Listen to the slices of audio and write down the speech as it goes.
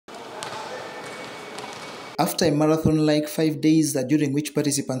After a marathon-like 5 days during which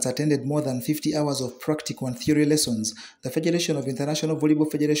participants attended more than 50 hours of practical and theory lessons, the Federation of International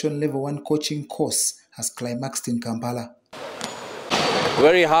Volleyball Federation Level 1 coaching course has climaxed in Kampala.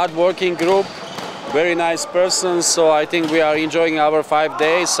 Very hard-working group, very nice persons, so I think we are enjoying our 5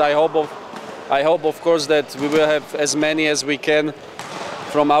 days. I hope of course that we will have as many as we can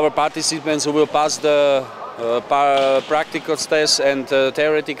from our participants who will pass the practical tests and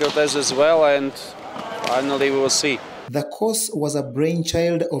theoretical tests as well, and finally we will see. The course was a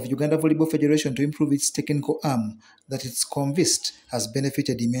brainchild of Uganda Volleyball Federation to improve its technical arm that it's convinced has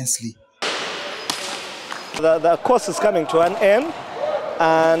benefited immensely. The course is coming to an end,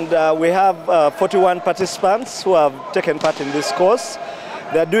 and we have 41 participants who have taken part in this course.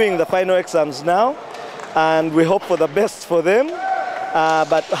 They're doing the final exams now, and we hope for the best for them.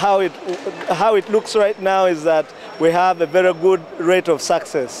 But how it looks right now is that we have a very good rate of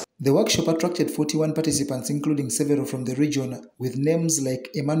success. The workshop attracted 41 participants, including several from the region, with names like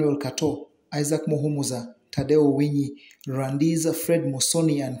Emmanuel Kato, Isaac Muhumuza, Tadeo Winyi, Randiza Fred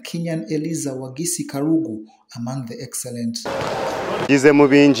Musoni, and Kenyan Eliza Wagisi Karugu among the excellent. Jize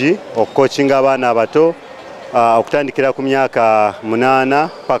mubinji okucoachinga abaana abato okutandikira ku myaka 8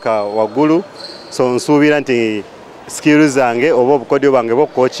 paka waggulu, so nsuubira nti skills zange oba obukodyo bwange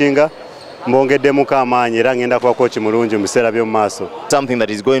bw'okucoachinga mbongeddemu amaanyi era ngenda kuba coach mulungi mu biseera by'omu maaso. Something that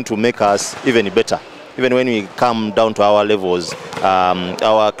is going to make us even better, even when we come down to our levels,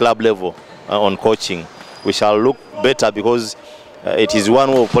 our club level on coaching, we shall look better because it is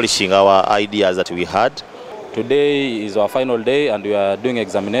one way of polishing our ideas that we had. Today is our final day and we are doing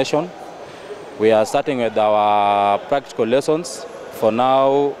examination. We are starting with our practical lessons. For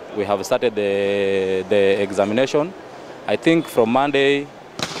now, we have started the examination. I think from Monday,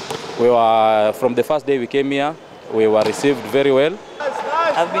 from the first day we came here, we were received very well.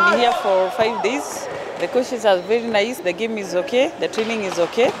 I've been here for 5 days. The coaches are very nice, the game is okay, the training is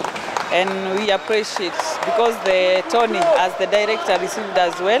okay, and we appreciate because the Tony, as the director, received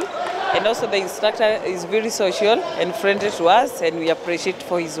as well, and also the instructor is very social and friendly to us, and we appreciate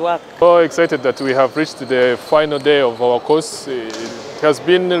for his work. So excited that we have reached the final day of our course. It has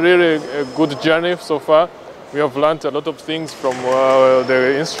been really a good journey so far. We have learned a lot of things from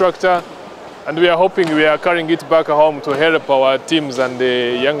the instructor, and we are hoping we are carrying it back home to help our teams and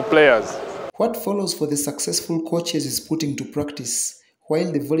the young players. What follows for the successful coaches is put into practice,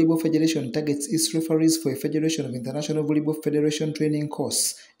 while the Volleyball Federation targets its referees for a Federation of International Volleyball Federation training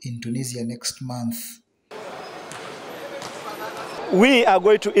course in Tunisia next month. We are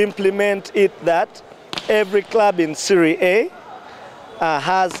going to implement it that every club in Serie A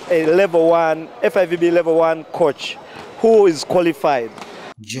has a level 1, Fivb level 1 coach who is qualified.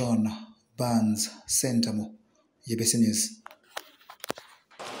 John Barnes, Sentamo, UBC News.